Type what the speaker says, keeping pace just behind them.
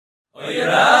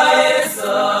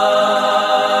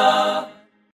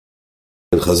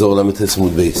חזור למתס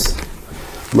עמוד בייס.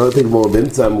 אמרתי כמו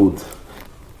באמצע עמוד.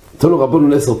 תנו רבנו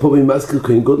נסר פה ממזכיר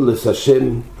כהן גודל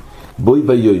השם בוי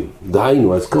ביוי.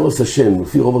 דהיינו, אז קורס השם,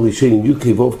 לפי רוב הראשונים,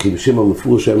 יוקי וובקי, בשם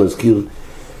המפורש היה מזכיר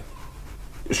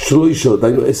שלושה,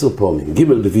 דהיינו 10 פעמים. ג'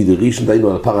 בוידה ראשון,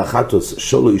 דהיינו על פר אחתוס,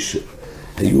 שלושה.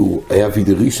 היה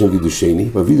וידה ראשון וידה שני.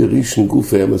 בוידה ראשון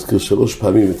גוף היה מזכיר 3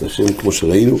 פעמים את השם, כמו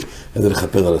שראינו. היה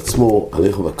לכפר על עצמו, על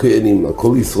איך בכהנים, על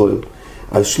כל ישראל.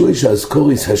 על שלושה, אז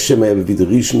קורס השם היה בוידה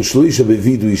ראשון, שלושה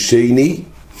בוידה שני.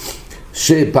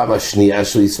 שפעם השנייה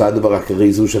שלו יספה דבר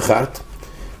אחרי זו שחט,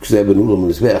 כשזה היה בנור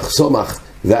למזבח סומך,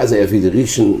 ואז היה וידה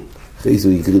ראשון, אחרי זו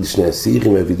יגריד 2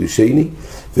 הסירים, היה וידה שני,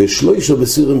 ושלושה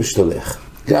בסירים משתלח.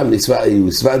 גם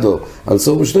יסבדו על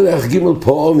סור משתלח, ג'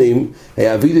 פעמים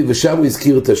היה וידה, ושם הוא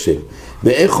הזכיר את השם.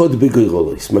 ואיך עוד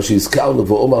בגוירולוס, מה שהזכרנו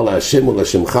ואומר להשם או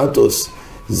להשם חטוס,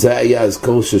 זה היה אז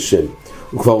קורס השם.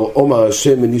 הוא כבר אומר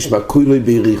השם ונשמע כוילוי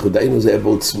ביריחו, דיינו זה היה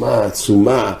בעוצמה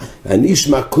עצומה,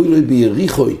 הנשמע כוילוי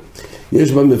ביריחו.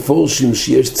 יש במפורשים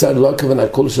שיש צד, לא הכוונה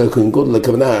הקול של הכהן גודל,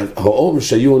 הכוונה האור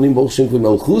שהיו עונים ברוך שם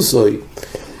כמלכוסוי,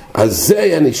 אז זה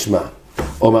היה נשמע.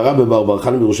 אומר רבי בר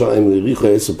חנא בירושלים יריחו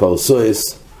 10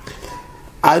 פרסויס,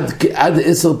 עד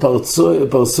 10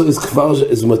 פרסויס כבר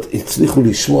הצליחו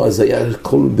לשמוע, אז היה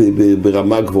קול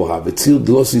ברמה גבוהה, וציר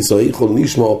דלוסיס או יכול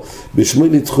נשמע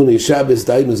בשמונה תכוני שבס,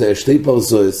 דיינו זה היה 2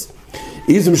 פרסויס,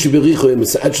 איזם שבריחו הם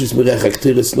מסעד שיש מריח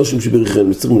הקטרס, נושם שבריחו הם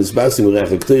מצריכים לסבסים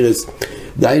מריח הקטרס,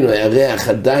 דיינו הירח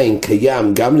עדיין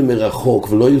קיים גם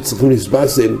למרחוק ולא היו צריכים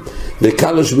לסבסם,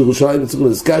 וקלו שבירושלים צריכים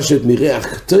לסקשת מריח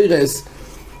הקטרס,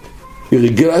 היא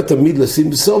רגילה תמיד לשים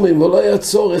בסומים, ולא היה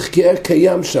צורך כי היה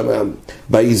קיים שם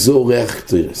באזור ריח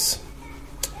הקטרס.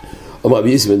 אומר רבי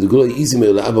יסמן דגולו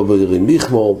איזמר לאבא ברירים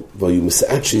מיכמו, והיו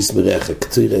מסעד שיש מריח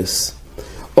הקטרס.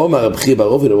 אומר רבי חייא בר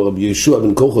אובן, אומר רבי יהושע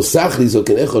בן כורחו סחלי, זו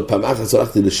כן אחד פעם אחת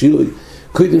הלכתי לשילוי,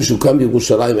 קודם שהוא קם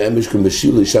בירושלים, היה משכם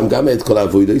בשילוי, שם גם היה את כל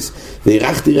העבודות,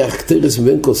 והירחתי ריח קטרס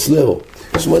מבין כוסלהו.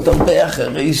 שמעת הרבה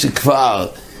אחרי שכבר,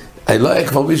 לא היה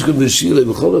כבר משכם בשילוי,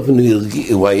 בכל אופן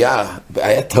הוא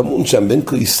היה תמון שם בין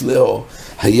כוסלהו,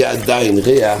 היה עדיין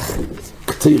ריח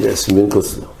קטרס מבין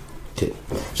כוסלהו. כן.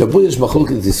 עכשיו פה יש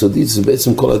מחלוקת יסודית, זה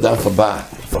בעצם כל הדף הבא,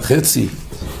 וחצי,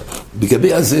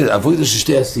 בגבי הזה, עבודה של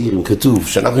 2 הסירים, כתוב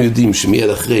שאנחנו יודעים שמיד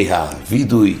אחרי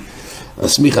הוידוי,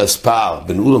 הסמיך הספר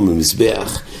בין אולם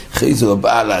למזבח, אחרי זה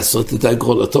הבא לעשות את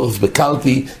הגרול הטורף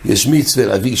בקלפי, יש מצווה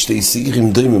להביא 2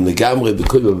 סירים דומים לגמרי,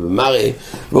 בכל ובמראה,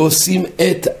 ועושים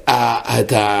את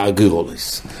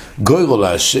הגרולס. גוירו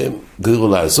להשם, גוירו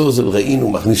לעזוזל, ראינו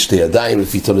מכניס 2 ידיים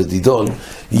לפי תולד דידון,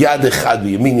 יד אחד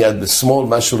בימין, יד בשמאל,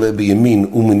 מה שעולה בימין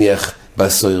הוא מניח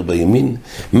בסויר בימין,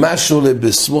 מה שעולה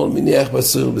בשמאל מניח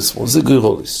בסויר בשמאל, זה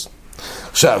גוירולס.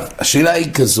 עכשיו, השאלה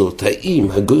היא כזאת, האם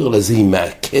הגוירול הזה היא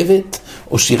מעכבת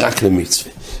או שהיא רק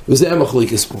למצווה? וזה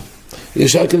המחלוקת פה.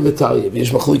 יש אקל וטריה,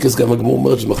 ויש מחלוקת גם הגמור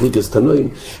אומרת שמחלוקת תנועים,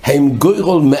 האם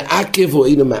גוירול מעכב או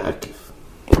אינו מעכב?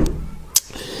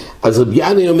 אז רבי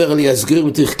ינאי אומר לי, אז גוירול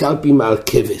מתריך קלפי מעל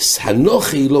כבש,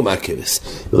 הנוחי לא מהכבש.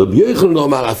 רבי יוחנן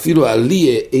אומר, אפילו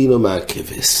עליה אינו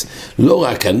מהכבש. לא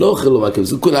רק הנוחי לא מהכבש,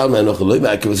 זה כולם מהנוחי לא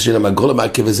מהכבש, שאלה מהגרול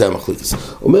מהכבש זה המחלוקת.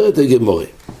 אומרת הגמורה,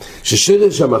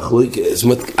 ששרש המחלוקת, זאת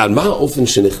אומרת, על מה האופן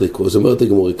שנחלקו? זאת אומרת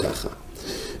הגמורה ככה.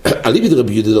 עלי בית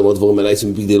רבי יהודה אמר דברים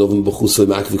מלאיסים בפליגי לובן בחוץ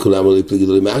למעכבי, כולם לא לפליגי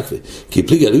לא למעכבי. כי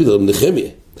פליגי עלי בית רבי נחמיה.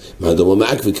 מה אדומו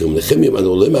מעכבי, כי נחמיה, מה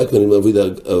אדומו לא מעכבי, אני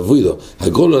אבוידו.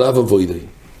 הגרול עליו אבוידו.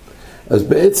 אז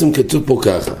בעצם כתוב פה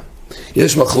ככה.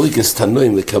 יש מחלוקת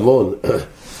תנועים לכמון,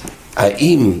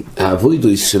 האם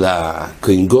האבוידוס של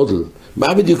הכהן גודל,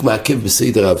 מה בדיוק מעכב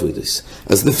בסדר האבוידוס?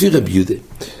 אז לפי רבי יהודה,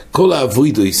 כל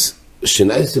האבוידוס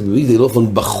שנעשה בבגדי לובן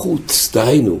בחוץ,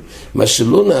 דהיינו, מה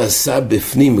שלא נעשה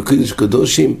בפנים בקודש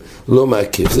קדושים, לא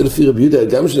מעכב. זה לפי רבי יהודה,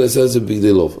 גם שנעשה זה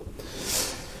בבגדי לובן.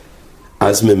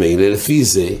 אז ממילא לפי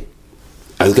זה,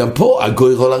 אז גם פה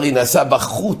הגוירול הרי נעשה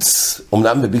בחוץ,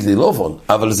 אמנם בבגדי לובן,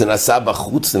 אבל זה נעשה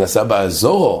בחוץ, זה נעשה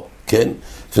באזורו, כן?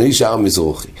 לפני שער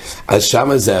המזרוחי. אז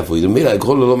שם זה אבוידו, ממילא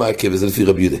הגוירול לא מעכב, זה לפי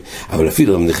רבי יהודה. אבל לפי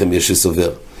רבי נחמיה שסובר,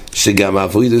 שגם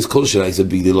האבוידוס כל שלה זה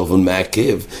בגדי לובן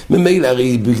מעכב. ממילא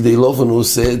הרי בגדי לובן הוא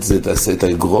עושה את זה, תעשה את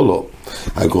הגרולו.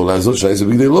 הגרולה הזאת שלה זה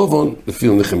בגדי לובן, לפי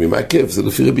נחמיה מעכב, זה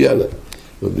לפי רבי ינאי.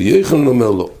 רבי יוחנן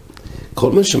אומר לו,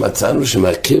 כל מה שמצאנו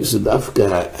שמעכב זה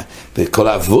דווקא, וכל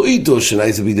האבוידו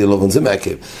שלה זה בגדי לובן, זה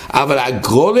מעכב. אבל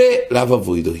הגרולה לאו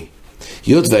אבוידו היא.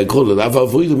 היות והגרולה לאו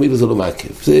אבוידו, מילה זה לא מעכב.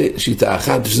 זה שיטה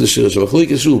אחת, שזה שרש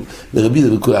המחלוקת, שוב, לרבי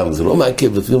זה בכולם, זה לא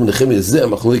מעכב, לפי נחמיה זה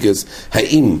המחלוקת,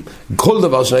 האם כל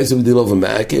דבר שנעשה בגדי לובן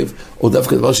מעכב, או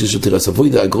דווקא דבר שיש יותר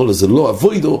אבוידו, הגרולה זה לא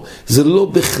אבוידו, זה לא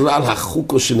בכלל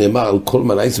החוקו שנאמר על כל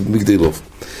מה נעשה בגדי לובן.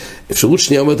 אפשרות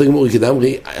שנייה אומרת הגמור,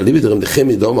 כדאמרי, אליבא דרמנחם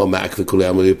ידומר מעכב וכולי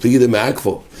אמר, פליגי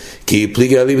דמעכבו, כי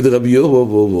פליגי אליבא דרבי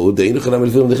יובו, דהיינו לכם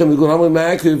לפי רמנחם וכולי אמר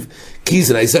מעכב, כי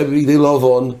זה נעשה בבגדי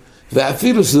לובון,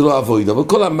 ואפילו שזה לא עבוד, אבל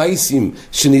כל המייסים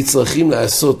שנצרכים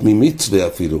לעשות ממצווה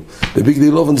אפילו,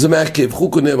 בבגדי לובון זה מעכב,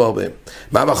 חוקו נאמר בהם.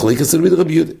 מה המחלוקת אצל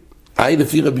רבי יהודה?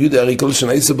 לפי רבי יהודה, הרי כל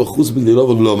שנה יעשה בחוץ בגדי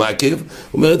לובון לא מעכב,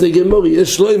 אומרת הגמור,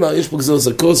 יש לא אמר, יש פה גזר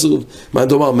סקוסוב, מה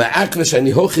דומר, מעכב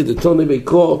שאני הוכד את תוני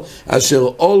ביקרו, אשר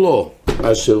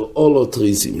אולו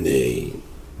תריזימני.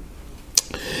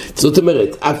 זאת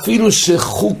אומרת, אפילו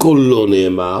שחוקו לא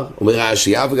נאמר, אומר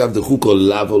רש"י, אף אגב דחוקו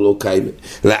לאו או לא קיים,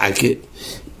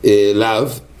 לאו,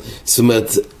 זאת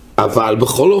אומרת, אבל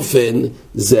בכל אופן,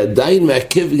 זה עדיין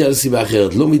מעכב בגלל סיבה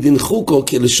אחרת, לא מדין חוקו,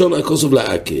 כי לשון הכוסוב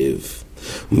לעכב.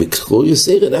 ומקרוא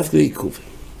יסר דווקא עיכוב.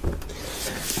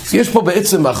 יש פה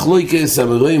בעצם מחלוקת,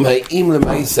 רואים האם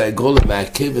למעשה הגרול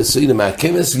למעכב וסוי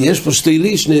למעכב, ויש פה שתי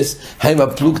לישנס, האם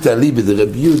הפלוגתא ליבא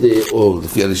דרבי יהודה, או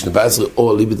לפי הלישנה בעשרה,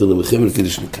 או ליבא דרמנחם לפי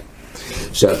לישנה כאן.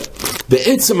 עכשיו,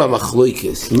 בעצם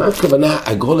המחלוקת, מה הכוונה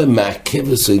הגרול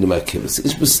למעכב וסוי למעכב?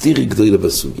 יש פה סתירה גדולה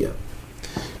בסוגיה.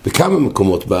 בכמה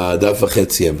מקומות בדף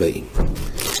וחצי הבאים.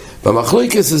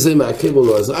 במחלוקת הזה מעכב או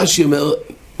לא, אז רש"י אומר,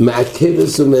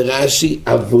 מעכבס אומר רש"י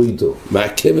אבוידו,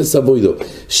 מעכבס אבוידו,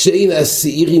 שאין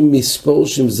השעירים מספור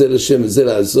שם זה לשם וזה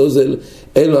לעזוזל,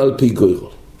 אלו על פי גוירו.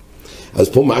 אז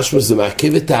פה משמע זה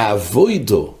מעכב את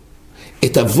האבוידו,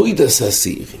 את אבוידס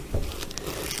השעירים.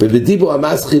 ובדיבור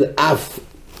המסחיל אף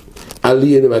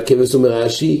עליין מעכבס אומר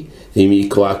רש"י, אם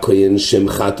יקרוא הכהן שם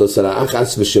חטוס על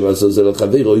האחס ושם עזוזל על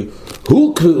חברוי,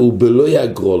 הוא קראו בלא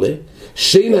יגרולה,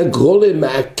 שאין הגרולה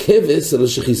מעכבס אלא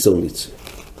שחיסר מצווה.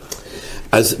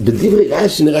 אז בדברי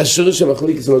רש"י נראה שורש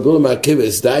המחלוקת הגרולה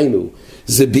מעכבס, דהיינו,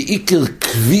 זה בעיקר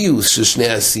קביעוס של שני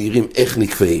השעירים, איך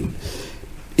נקבעים.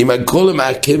 אם הגרולה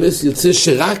מעכבס יוצא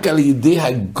שרק על ידי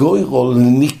הגוירול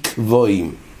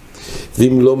נקבועים,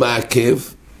 ואם לא מעכב,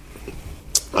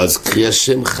 אז קריאה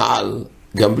שם חל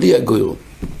גם בלי הגוירול.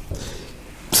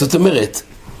 זאת אומרת,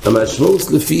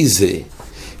 המשמעות לפי זה,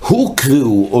 הוא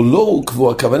קראו או לא הוא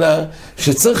קבוע, הכוונה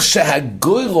שצריך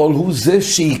שהגוירול הוא זה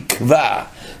שיקבע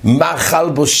מה חל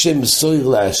בו שם סויר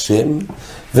להשם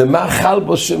ומה חל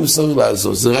בו שם סויר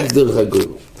לעזור, זה רק דרך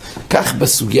הגוירול. כך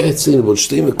בסוגיה אצלנו בעוד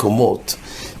שתי מקומות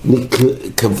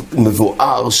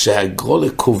מבואר שהגרולה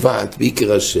קובעת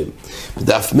בעיקר השם.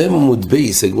 בדף מ' עמוד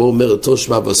בייס הגמרא אומרת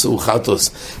תושמע ועשו חטוס,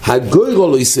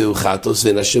 הגוירול לא יעשו חטוס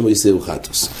ואין השם לא יעשו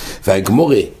חטוס,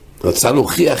 והגמרא רצה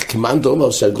להוכיח כמאן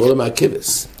דאמר שהגרולה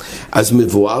מעכבס. אז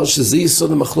מבואר שזה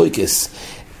יסוד המחלוקת,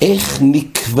 איך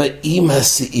נקבעים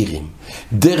השעירים?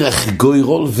 דרך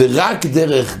גוירול, ורק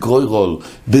דרך גוירול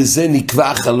בזה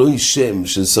נקבע חלוי שם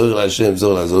של סויר להשם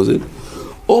סויר לעזוזל,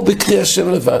 או בקריאה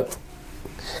שם לבד.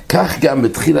 כך גם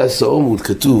בתחילה עמוד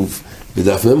כתוב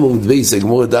בדף מ' עמוד בייס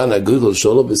הגמרא דנה גוירול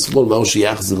שאולו בשמאל מהו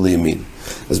שיחזר לימין.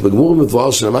 אז בגמרא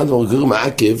מבואר שלמד גוירול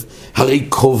מעכב, הרי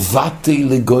קובעתי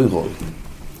לגוירול,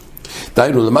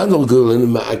 דיינו, למדנו גוירול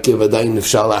מעכב עדיין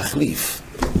אפשר להחליף.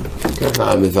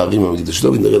 ככה המבארים המקדש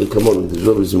לא נראה לכמון, המקדש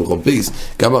לא בזה מחומפיס,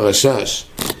 גם הרשש.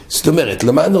 זאת אומרת,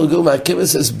 למדנו גוירול מעכב,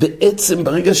 אז בעצם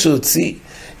ברגע שהוציא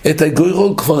את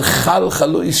הגוירול כבר חל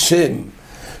חלוי שם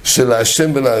של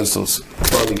השם ולעזוז,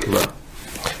 כבר נקבע.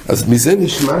 אז מזה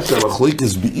נשמע שהמחלוקת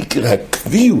בעיקר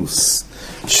הקביעוס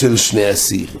של שני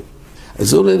השעירים. אז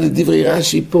זה עולה לדברי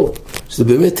רש"י פה, שזה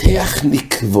באמת איך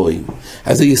נקבועים.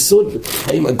 אז היסוד,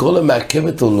 האם הגרולה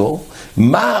מעכבת או לא,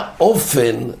 מה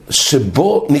האופן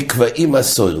שבו נקבעים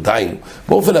הסויר? דיינו,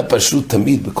 באופן הפשוט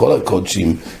תמיד בכל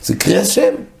הקודשים, זה קריאת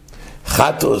שם.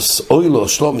 חטוס, אוילו,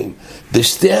 שלומים.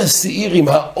 בשתי השעירים,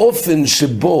 האופן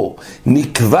שבו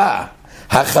נקבע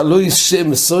החלוי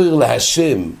שם סויר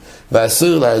להשם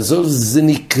והסויר לעזור, זה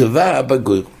נקבע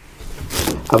בגויר.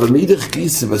 אבל מאידך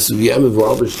גיסא בסוגיה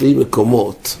מבואר בשני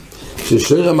מקומות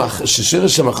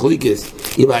ששרש המחלוקת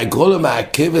אם הגרולה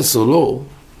מעכבס או לא,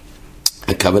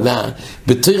 הכוונה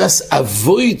בתירס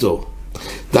אבוידו,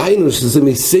 דהיינו שזה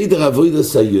מסדר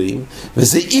אבוידס היום,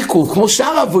 וזה עיכוב כמו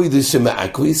שאר אבוידס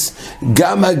שמעכביס,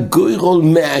 גם הגוירול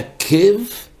מעכב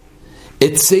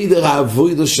את סדר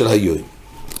האבוידס של היום.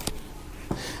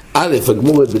 א',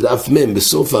 הגמורה בדף מ'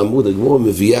 בסוף העמוד הגמורה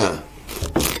מביאה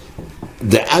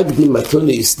דאגדי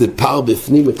מתוניס דפר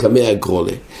בפנים מקמי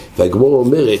הגרולה, והגמורה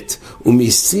אומרת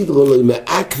ומסדרו לא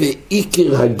מעכב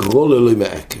ועיקר הגרולה לא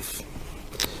מעכב.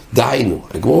 דהיינו,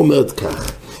 הגמורה אומרת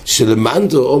כך,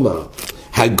 שלמנדו אומר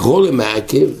הגרולה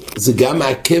מעכב, זה גם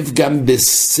מעכב גם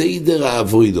בסדר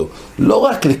העבודו, לא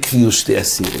רק לקביעות שתי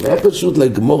השעירים. היה פשוט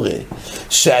לגמורה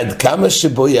שעד כמה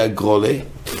שבו היא הגרולה,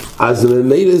 אז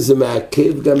ממילא זה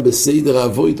מעכב גם בסדר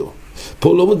העבודו.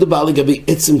 פה לא מדובר לגבי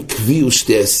עצם קביעות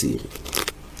שתי השעירים.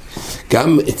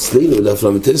 גם אצלנו, בדף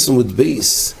למתס עמוד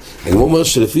בייס, הגמור אומר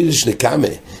שלפי לשנקמה,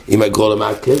 אם הגרול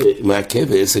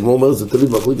מהכבש, הגמור אומר, זה תלוי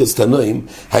במחלוקת תנועים,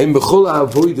 האם בכל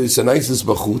האבוידוס הנייסוס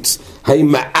בחוץ,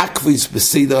 האם מעכבוס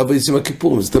בסדר אבוידוס עם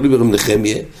הכיפורים, זה תלוי ברב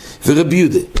נחמיה ורבי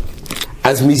יהודה.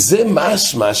 אז מזה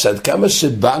משמע שעד כמה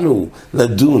שבאנו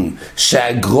לדון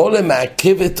שהגרול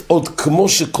מעכבת עוד כמו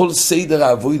שכל סדר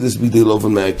האבוידוס בידי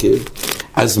לובן מעכב,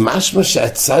 אז משמע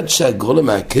שהצד שהגרול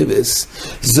מעכבס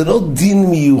זה לא דין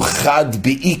מיוחד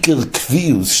בעיקר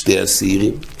קביוס שתי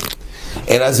אסירים,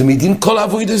 אלא זה מדין כל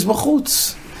האבוידוס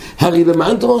בחוץ. הרי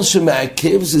למען תאמר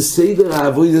שמעכב זה סדר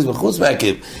האבוידוס בחוץ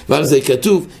מעכב, ועל זה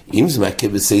כתוב, אם זה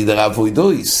מעכב בסדר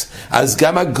האבוידוס, אז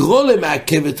גם הגרול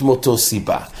מעכבת מאותו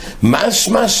סיבה.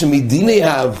 משמע שמדיני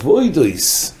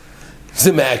האבוידוס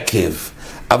זה מעכב,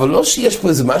 אבל לא שיש פה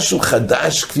איזה משהו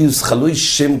חדש, קביוס חלוי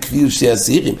שם קביוס שתי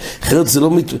אסירים, אחרת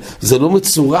זה לא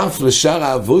מצורף לשאר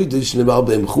האבוידוס שנאמר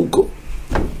בהם חוקו.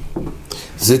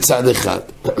 זה צד אחד.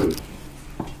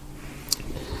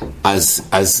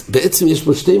 אז בעצם יש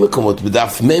פה שתי מקומות,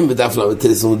 בדף מ' בדף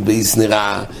למתס עמוד בייס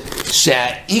נראה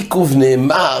שהעיכוב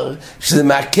נאמר שזה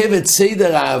מעכב את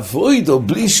סדר האבוידו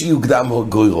בלי שיוקדם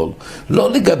הגוירול,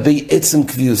 לא לגבי עצם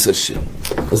קביוס השם.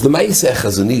 אז למה יעשה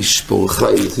החזון איש פה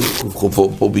חיים, עיכוב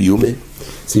חופו פה ביומה,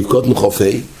 סביבקות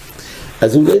מחופי,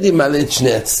 אז הוא לא יודע מעלה את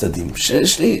שני הצדדים,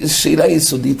 שיש לי שאלה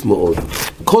יסודית מאוד.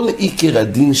 כל עיקר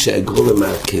הדין שהגרול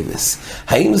מעכבס,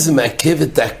 האם זה מעכב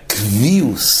את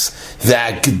הקביוס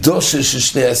והקדושה של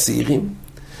שני הסעירים?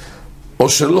 או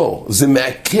שלא, זה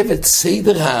מעכב את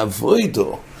סדר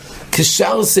האבוידו,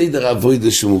 כשאר סדר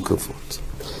האבוידו שמוקפות.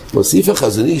 מוסיף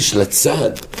החזון איש לצד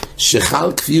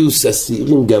שחל קביוס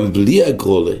הסעירים גם בלי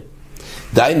הגרולה,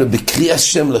 דיינו בקריאה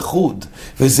שם לחוד,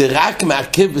 וזה רק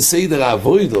מעכב בסדר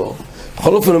האבוידו,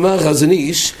 בכל אופן אומר החזון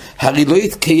איש, הרי לא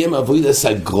יתקיים אבוידס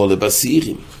הגרולה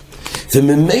בסעירים.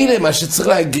 וממילא מה שצריך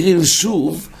להגריל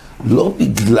שוב, לא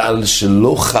בגלל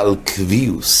שלא חל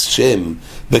קביוס שם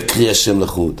בקריאה שם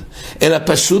לחוד, אלא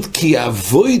פשוט כי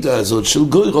האבוידה הזאת של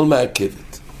גוירול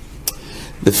מעכבת.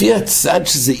 לפי הצד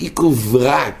שזה עיכוב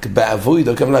רק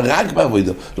באבוידה, כמובן רק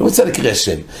באבוידה, לא מצא לקריאה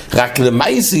שם, רק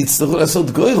למעשה יצטרכו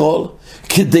לעשות גוירול,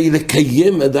 כדי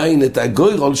לקיים עדיין את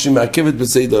הגוירול שמעכבת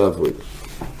בסדר האבוידה.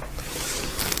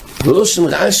 ולא שם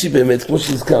רש"י באמת, כמו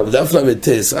שהזכר, בדף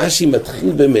למתס, רש"י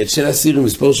מתחיל באמת, של הסירים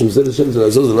מספור שמזה לשם זה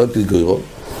לעזור, זה לא יפיל גוירול.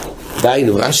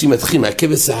 דיינו, רש"י מתחיל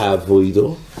מהכבש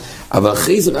האבוידו, אבל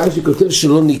אחרי זה רש"י כותב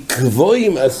שלא נקבו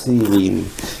עם אסירים,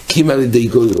 כי על ידי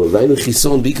גוירול, דיינו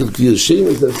חיסון בעיקר קביל שם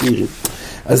את אסירים.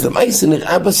 אז למה זה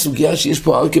נראה בסוגיה שיש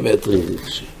פה ארכי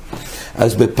והטריריש?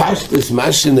 אז בפשטס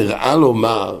מה שנראה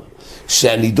לומר,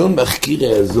 שהנידון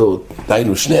בחקירה הזאת,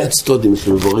 דיינו שני הצדדים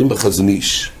שמבורים בחזון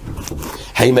איש,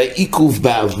 האם העיכוב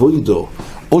באבוידו,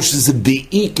 או שזה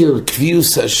בעיקר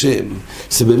קביוס השם,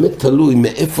 זה באמת תלוי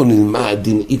מאיפה נלמד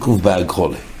דין עיכוב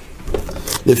בהגרולה.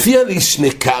 לפי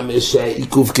הלשנקמה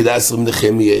שהעיכוב כדאס רב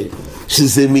נחמיה,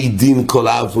 שזה מדין כל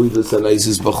האבוידוס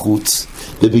הנייסוס בחוץ,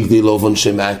 לבגדי לובן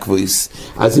שמעכבוס,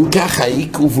 אז אם ככה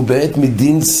העיכוב הוא באמת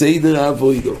מדין סדר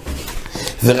האבוידו.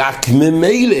 ורק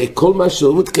ממילא כל מה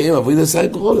שלא מתקיים אבוידוס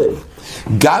הגרולה,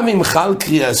 גם אם חל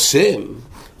קריאת שם,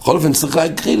 בכל אופן צריך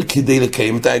להגריל כדי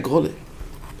לקיים את הגרולה.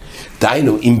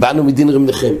 דיינו, אם באנו מדין רב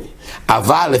נחמיה,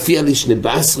 אבל לפי הלשנה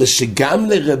בעשרה שגם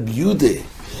לרבי יהודה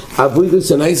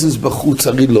אבוידוס הנייסוס בחוץ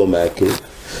הרי לא מעכב.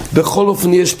 בכל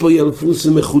אופן יש פה ילפוס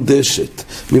מחודשת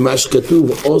ממה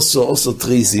שכתוב אוסו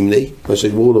תרי זמני, מה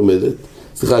שהגמרא לומדת,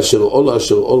 סליחה, אשר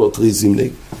אולו תרי זמני.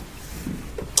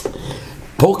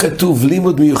 פה כתוב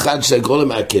לימוד מיוחד שהגרולה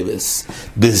מעכבס,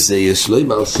 בזה יש לו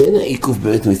עם שאין העיכוב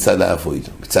באמת מצד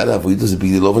האבוידו. מצד האבוידו זה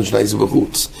בגדי לובן שנייסו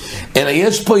בחוץ, אלא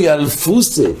יש פה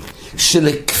ילפוסה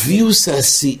שלקביוס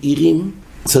הסעירים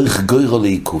צריך גוירו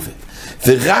לעיכובה,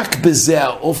 ורק בזה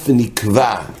האופן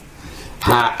נקבע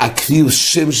הקביוס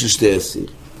שם של שתי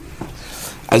הסעירים.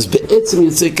 אז בעצם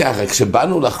יוצא ככה,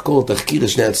 כשבאנו לחקור תחקיר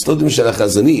שני הצדדים של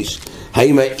החזון איש,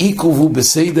 האם העיכוב הוא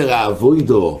בסדר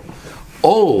האבוידו,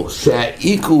 או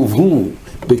שהעיכוב הוא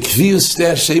בקביוס שתי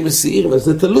השם הסעירים, אז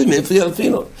זה תלוי מאיפה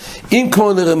ילפינו. אם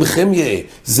כמו לרב נחמיה,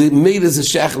 זה מילא זה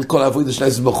שייך לכל האבוידו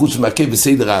שנעשת בחוץ שמעכב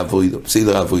בסדר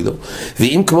האבוידו,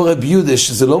 ואם כמו רבי יהודה,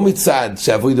 שזה לא מצד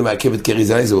שהאבוידו מעכב את קרי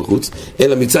זה בחוץ,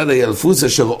 אלא מצד הילפוס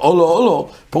אשר אולו,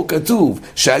 פה כתוב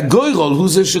שהגוירול הוא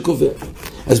זה שקובע.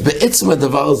 אז בעצם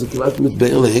הדבר הזה כמעט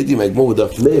מתבאר להדים, הגמור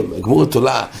בדף מ', הגמור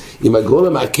התולה, עם הגרולה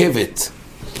מעכבת,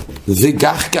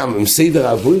 וכך גם עם סדר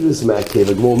האבוידוס מעכב,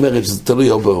 הגמור אומרת שזה תלוי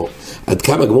או בו. עד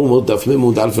כמה הגמור אומרת דף מ'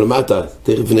 עמוד א' למטה,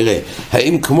 תכף נראה.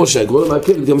 האם כמו שהגרולה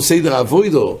מעכבת, גם סדר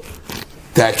האבוידו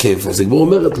תעכב? אז הגמור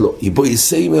אומרת לו, איבו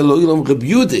יסיים אלוהי לום רבי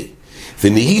יהודה,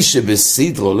 ונהי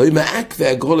שבסדרו לא ימעק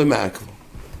והגרולה מעכבו.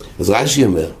 אז רש"י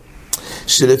אומר,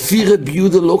 שלפי רבי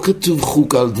יהודה לא כתוב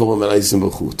חוק על דבורם הנעשים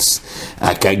בחוץ.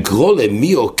 הכגרולה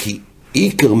מי או כי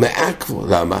עיקר מעכבו,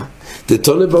 למה?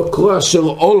 תתונה בקרוא אשר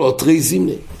עולו תרי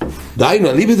זימנה. דהיינו,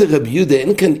 אליבא דרבי יהודה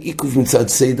אין כאן עיכוב מצד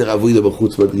סדר עבודה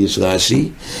בחוץ מדגיש רש"י,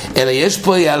 אלא יש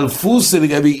פה ילפוס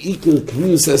לגבי עיקר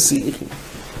קביעות השעירים.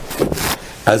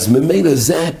 אז ממילא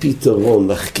זה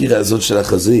הפתרון לחקירה הזאת של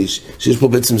החזון איש, שיש פה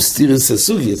בעצם סתירס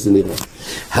הסוגיה, זה נראה.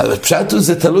 הפשט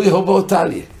זה תלוי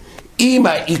הובאותליה. אם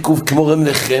העיכוב כמו רב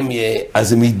נחמיה, אז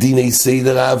זה מדיני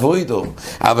סדר האבוידו.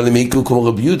 אבל אם העיכוב כמו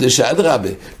רבי יהודה, שאדרבה,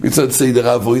 מצד סדר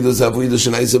האבוידו זה האבוידו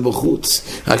שנעשה בחוץ.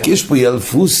 רק יש פה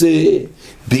ילפוס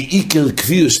בעיקר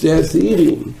קביעות שתי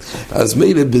השעירים. אז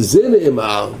מילא בזה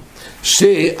נאמר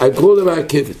שהגרול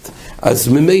המעכבת. אז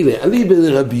ממילא, אני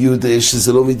ברבי יהודה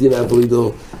שזה לא מדין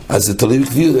האבוידו, אז זה תלוי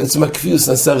בקביעות, בעצם הקביעות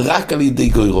נעשה רק על ידי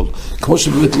גוירול. כמו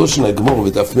שבאמת לא שנה הגמור,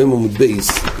 ודף מם ומדבייס,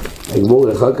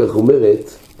 הגמור אחר כך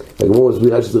אומרת, הגמור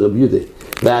מסבירה שזה רבי יהודה,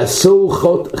 ועשו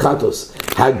חטוס,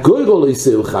 הגוירול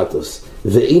יישאו חטוס,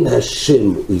 ואין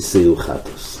השם יישאו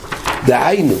חטוס.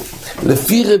 דהיינו,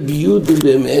 לפי רבי יהודה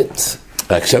באמת,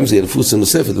 רק שם זה ילפוס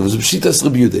הנוספת, אבל זה פשיטס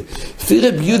רבי יהודה. לפי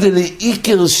רבי יהודה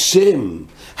לעיקר שם,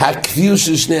 הקביעות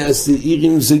של שני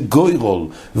השעירים זה גוירול,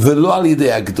 ולא על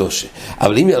ידי הקדושה.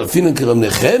 אבל אם ילפינו כרב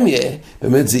נחמיה,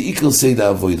 באמת זה עיקר סדר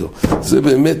אבוידו. זה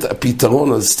באמת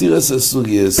הפתרון על סתירס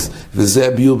הסוגייס, וזה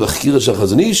הביור בחקירה של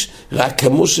החזון איש, רק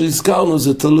כמו שהזכרנו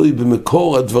זה תלוי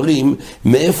במקור הדברים,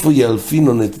 מאיפה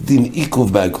ילפינו נתדין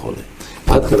עיכוב בהגרולה.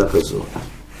 עד כאן החזון.